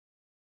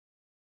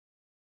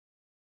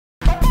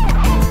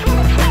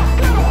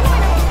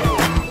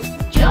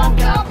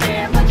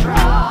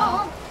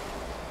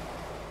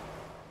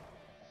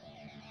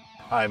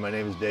Hi, my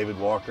name is David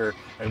Walker,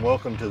 and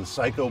welcome to the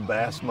Psycho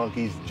Bass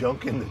Monkey's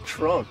Junk in the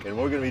Trunk. And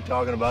we're going to be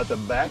talking about the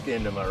back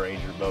end of my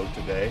Ranger boat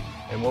today.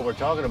 And what we're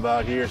talking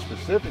about here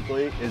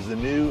specifically is the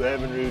new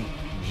Evinrude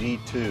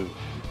G2.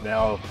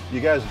 Now,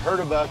 you guys heard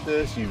about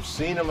this, you've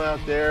seen them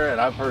out there,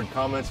 and I've heard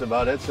comments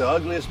about it's the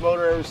ugliest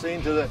motor I've ever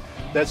seen.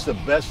 That's the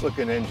best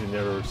looking engine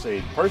I've ever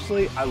seen.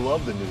 Personally, I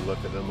love the new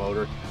look of the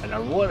motor,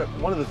 and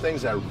one of the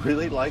things I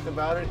really like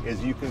about it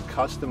is you can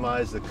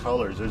customize the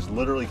colors. There's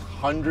literally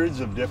hundreds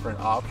of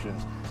different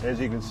options. As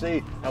you can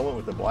see, I went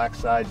with the black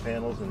side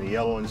panels and the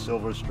yellow and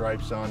silver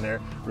stripes on there.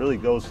 Really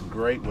goes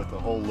great with the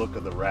whole look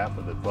of the wrap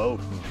of the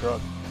boat and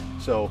truck.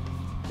 So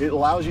it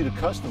allows you to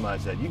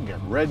customize that. You can get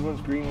red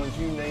ones, green ones,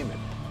 you name it.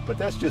 But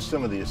that's just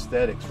some of the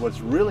aesthetics. What's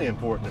really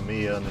important to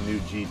me on the new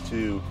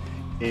G2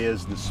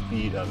 is the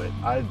speed of it.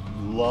 I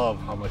love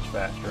how much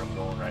faster I'm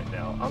going right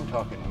now. I'm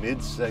talking mid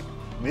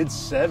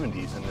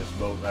 70s in this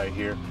boat right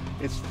here.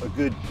 It's a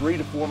good 3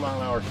 to 4 mile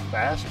an hour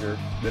faster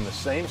than the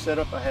same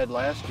setup I had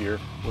last year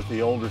with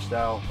the older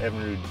style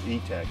Evinrude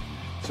E-Tech.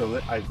 So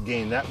that I've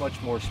gained that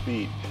much more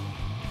speed.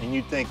 And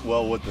you'd think,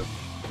 well,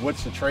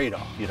 what's the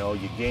trade-off? You know,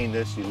 you gain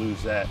this, you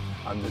lose that.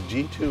 On the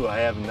G2, I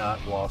have not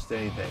lost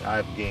anything.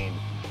 I've gained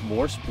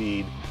more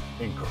speed,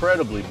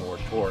 incredibly more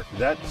torque.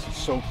 That's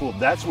so cool.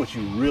 That's what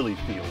you really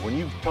feel. When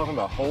you're talking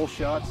about hole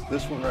shots,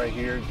 this one right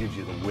here gives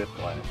you the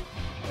whiplash.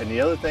 And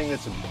the other thing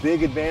that's a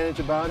big advantage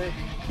about it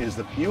is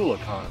the fuel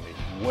economy.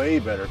 Way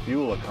better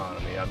fuel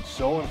economy. I'm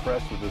so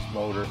impressed with this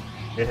motor.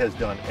 It has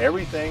done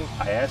everything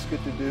I asked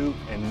it to do,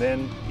 and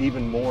then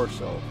even more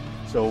so.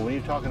 So when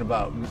you're talking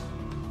about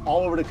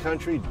all over the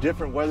country,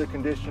 different weather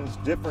conditions,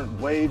 different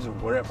waves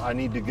of whatever I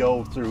need to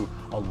go through,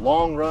 a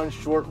long run,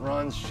 short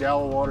runs,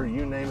 shallow water,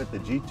 you name it, the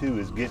G2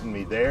 is getting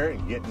me there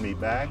and getting me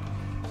back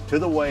to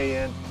the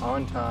weigh-in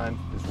on time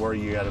is where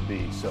you got to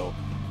be. So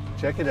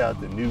check it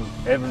out, the new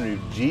Evinrude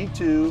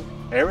G2.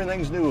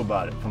 Everything's new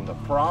about it, from the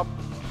prop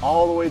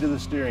all the way to the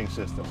steering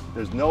system.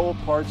 There's no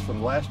parts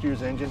from last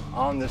year's engine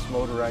on this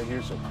motor right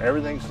here, so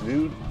everything's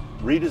new,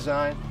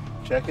 redesigned.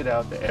 Check it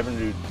out, the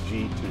Evinrude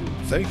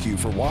G2. Thank you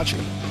for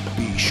watching.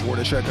 Be sure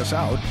to check us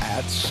out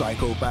at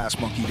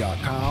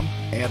psychobassmonkey.com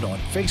and on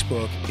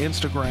Facebook,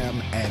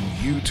 Instagram, and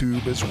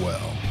YouTube as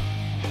well.